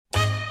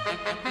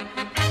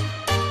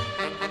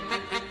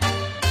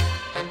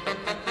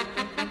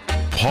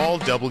Paul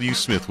W.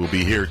 Smith will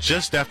be here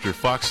just after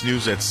Fox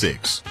News at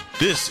 6.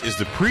 This is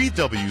the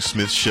Pre-W.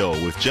 Smith Show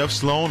with Jeff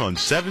Sloan on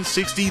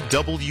 760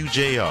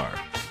 WJR.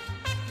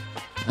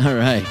 All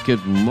right,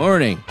 good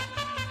morning.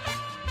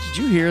 Did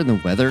you hear in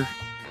the weather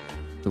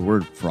the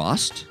word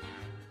frost?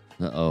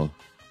 Uh-oh.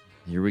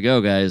 Here we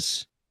go,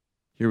 guys.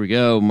 Here we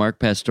go. Mark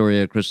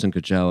Pastoria, Kristen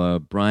Kujawa,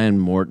 Brian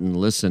Morton.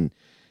 Listen,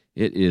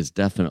 it is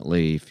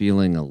definitely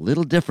feeling a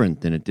little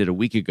different than it did a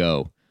week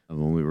ago.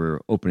 When we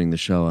were opening the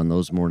show on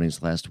those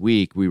mornings last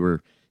week, we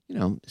were,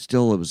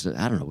 still, it was,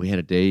 I don't know, we had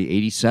a day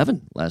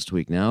 87 last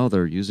week. Now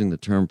they're using the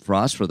term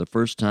frost for the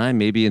first time,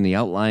 maybe in the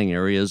outlying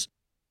areas.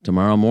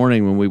 Tomorrow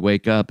morning when we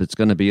wake up, it's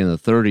going to be in the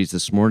 30s.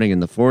 This morning in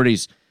the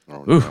 40s.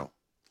 Oh, no.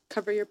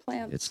 Cover your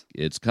plants.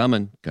 It's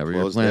coming. Cover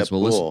Close your plants. that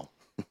pool.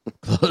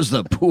 Close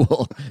the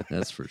pool.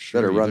 That's for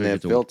sure. Better run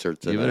that filter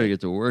tonight. You better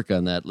get to work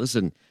on that.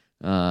 Listen,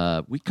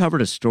 we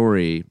covered a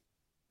story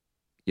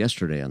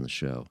yesterday on the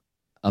show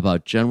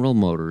about General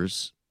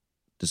Motors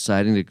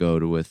deciding to go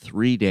to a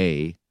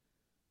 3-day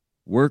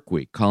work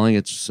week, calling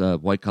its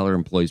white-collar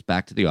employees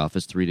back to the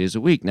office 3 days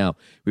a week. Now,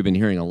 we've been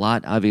hearing a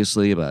lot,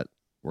 obviously, about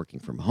working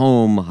from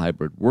home,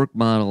 hybrid work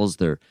models.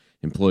 Their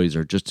employees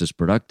are just as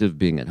productive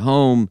being at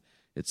home,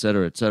 et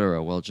cetera, et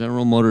cetera. Well,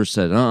 General Motors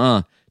said,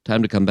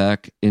 time to come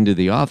back into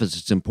the office.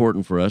 It's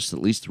important for us at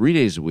least 3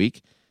 days a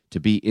week to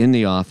be in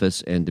the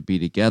office and to be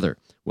together.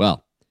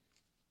 Well,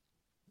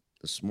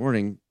 this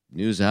morning,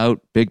 news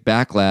out, big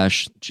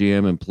backlash.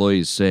 GM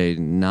employees say,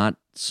 not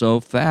so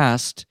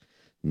fast,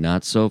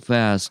 not so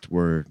fast.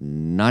 We're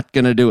not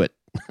going to do it.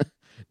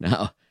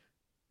 Now,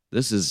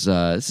 this is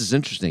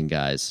interesting,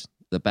 guys.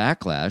 The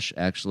backlash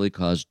actually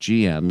caused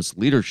GM's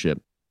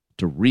leadership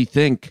to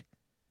rethink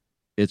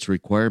its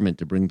requirement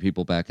to bring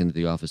people back into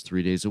the office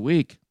 3 days a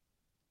week.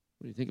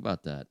 What do you think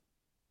about that?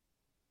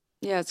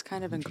 Yeah, it's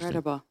kind of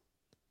incredible.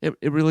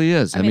 It really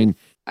is. I mean,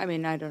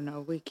 I don't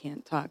know. We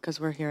can't talk because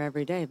we're here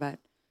every day, but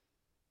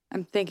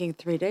I'm thinking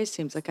 3 days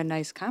seems like a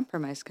nice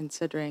compromise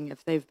considering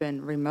if they've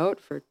been remote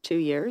for 2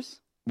 years.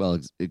 Well,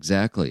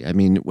 exactly. I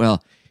mean,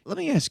 let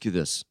me ask you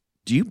this.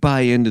 Do you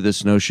buy into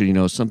this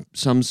notion?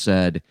 Some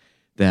said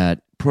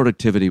that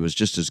productivity was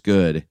just as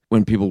good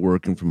when people were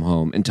working from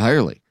home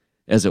entirely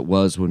as it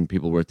was when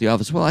people were at the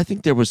office. Well, I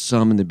think there was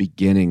some in the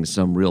beginning,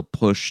 some real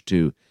push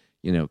to,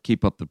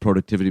 keep up the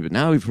productivity. But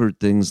now we've heard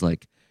things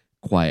like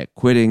quiet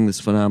quitting, this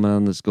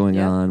phenomenon that's going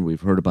on.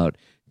 We've heard about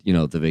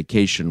the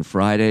vacation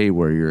Friday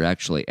where you're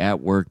actually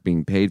at work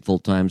being paid full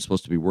time,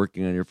 supposed to be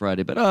working on your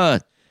Friday, but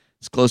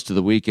it's close to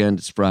the weekend.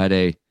 It's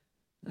Friday.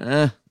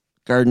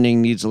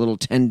 Gardening needs a little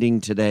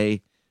tending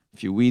today. A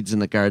few weeds in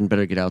the garden,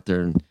 better get out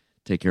there and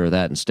take care of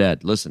that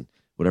instead. Listen,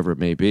 whatever it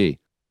may be,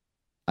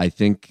 I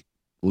think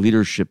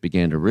leadership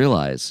began to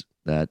realize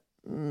that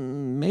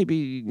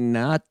maybe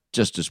not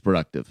just as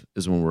productive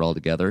as when we're all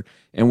together.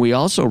 And we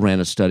also ran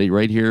a study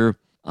right here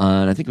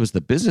on, I think it was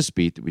the Business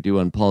Beat that we do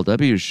on Paul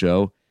W.'s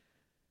show,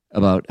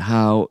 about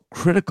how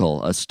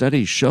critical, a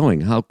study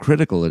showing how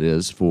critical it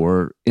is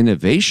for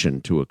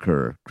innovation to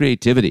occur.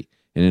 Creativity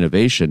and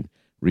innovation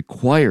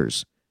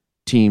requires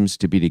teams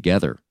to be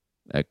together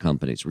at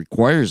companies,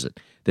 requires it.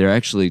 They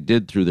actually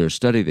did, through their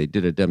study, they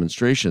did a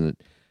demonstration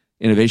that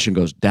innovation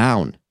goes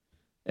down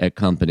at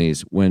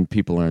companies when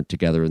people aren't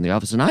together in the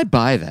office. And I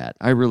buy that.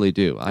 I really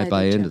do. I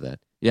buy into that.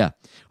 Yeah.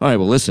 All right,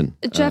 well, listen.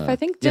 Jeff, I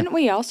think, didn't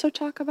we also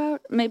talk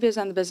about, maybe it was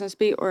on the Business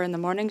Beat or in the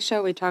morning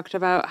show, we talked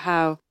about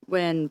how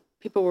when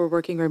people were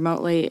working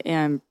remotely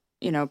and,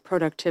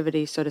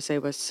 productivity, so to say,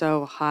 was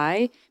so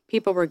high,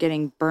 people were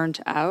getting burnt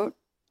out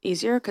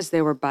easier because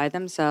they were by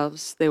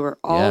themselves. They were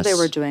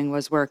doing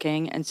was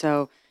working. And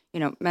so,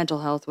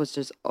 mental health was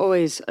just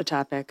always a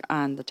topic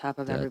on the top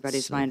of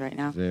everybody's mind right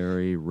now.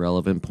 Very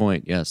relevant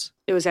point, yes.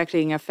 It was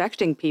actually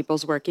affecting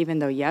people's work, even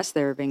though, yes,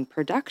 they were being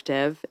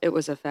productive. It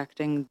was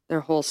affecting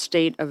their whole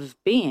state of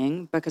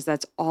being because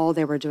that's all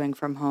they were doing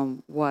from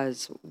home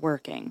was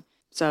working.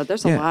 So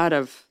there's a lot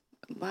of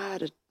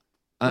ways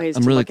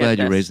I'm to really look glad at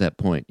you this. raised that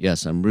point.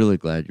 Yes, I'm really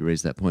glad you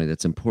raised that point.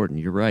 That's important.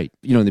 You're right.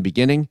 In the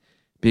beginning,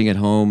 being at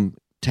home,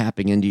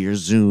 tapping into your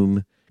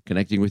Zoom,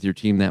 connecting with your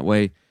team that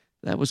way,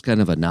 that was kind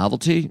of a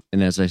novelty.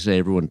 And as I say,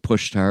 everyone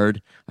pushed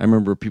hard. I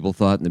remember people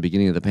thought in the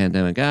beginning of the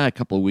pandemic, a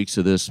couple of weeks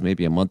of this,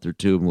 maybe a month or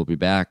two, and we'll be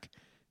back.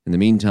 In the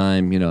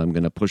meantime, I'm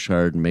going to push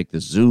hard and make the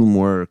Zoom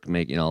work,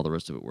 make all the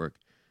rest of it work,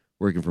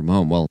 working from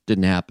home. Well, it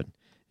didn't happen.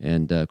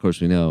 And, of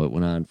course, we know it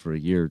went on for a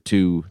year or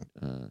two.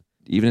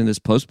 Even in this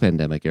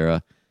post-pandemic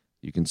era,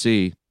 you can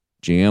see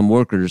GM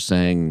workers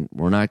saying,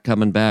 we're not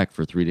coming back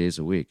for 3 days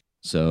a week.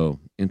 So,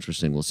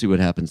 interesting. We'll see what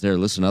happens there.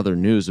 Listen, other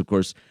news, of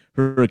course,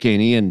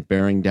 Hurricane Ian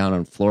bearing down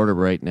on Florida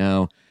right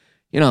now.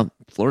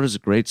 Florida's a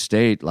great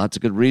state. Lots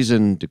of good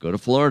reason to go to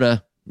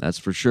Florida. That's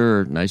for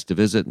sure. Nice to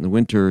visit in the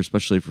winter,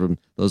 especially from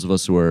those of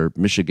us who are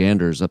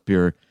Michiganders up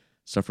here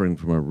suffering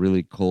from a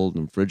really cold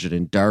and frigid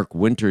and dark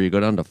winter. You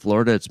go down to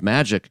Florida, it's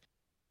magic.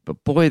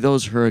 But boy,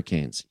 those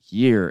hurricanes,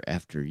 year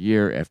after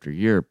year after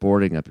year,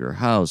 boarding up your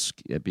house,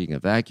 being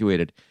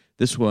evacuated,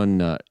 This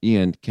one,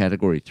 Ian,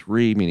 Category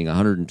 3, meaning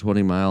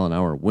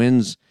 120-mile-an-hour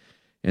winds.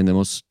 And the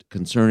most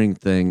concerning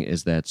thing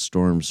is that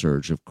storm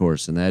surge, of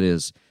course, and that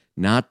is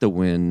not the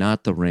wind,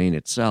 not the rain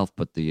itself,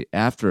 but the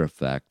after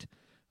effect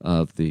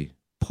of the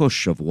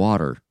push of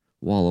water,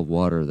 wall of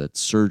water that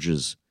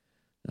surges,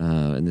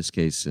 in this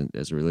case,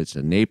 as it relates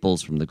to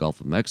Naples from the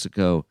Gulf of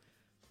Mexico.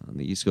 On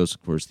the East Coast,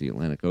 of course, the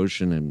Atlantic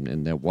Ocean,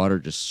 and that water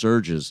just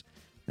surges.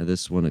 Now,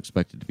 this one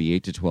expected to be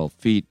 8 to 12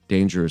 feet,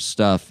 dangerous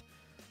stuff.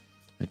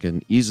 It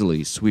can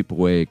easily sweep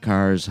away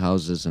cars,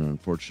 houses, and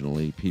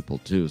unfortunately people,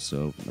 too.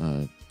 So,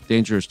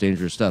 dangerous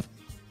stuff.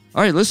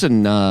 All right,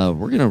 listen,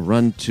 we're going to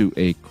run to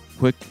a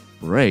quick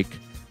break.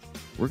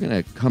 We're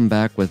going to come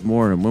back with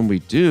more, and when we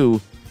do,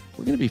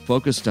 we're going to be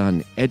focused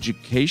on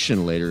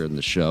education later in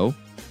the show,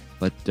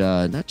 but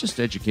not just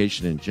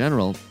education in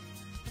general,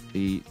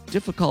 the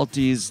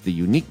difficulties, the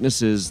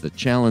uniquenesses, the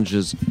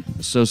challenges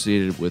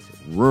associated with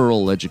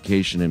rural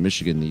education in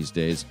Michigan these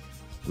days.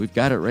 We've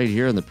got it right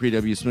here on the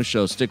Pre-W. Smith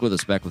Show. Stick with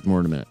us. Back with more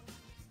in a minute.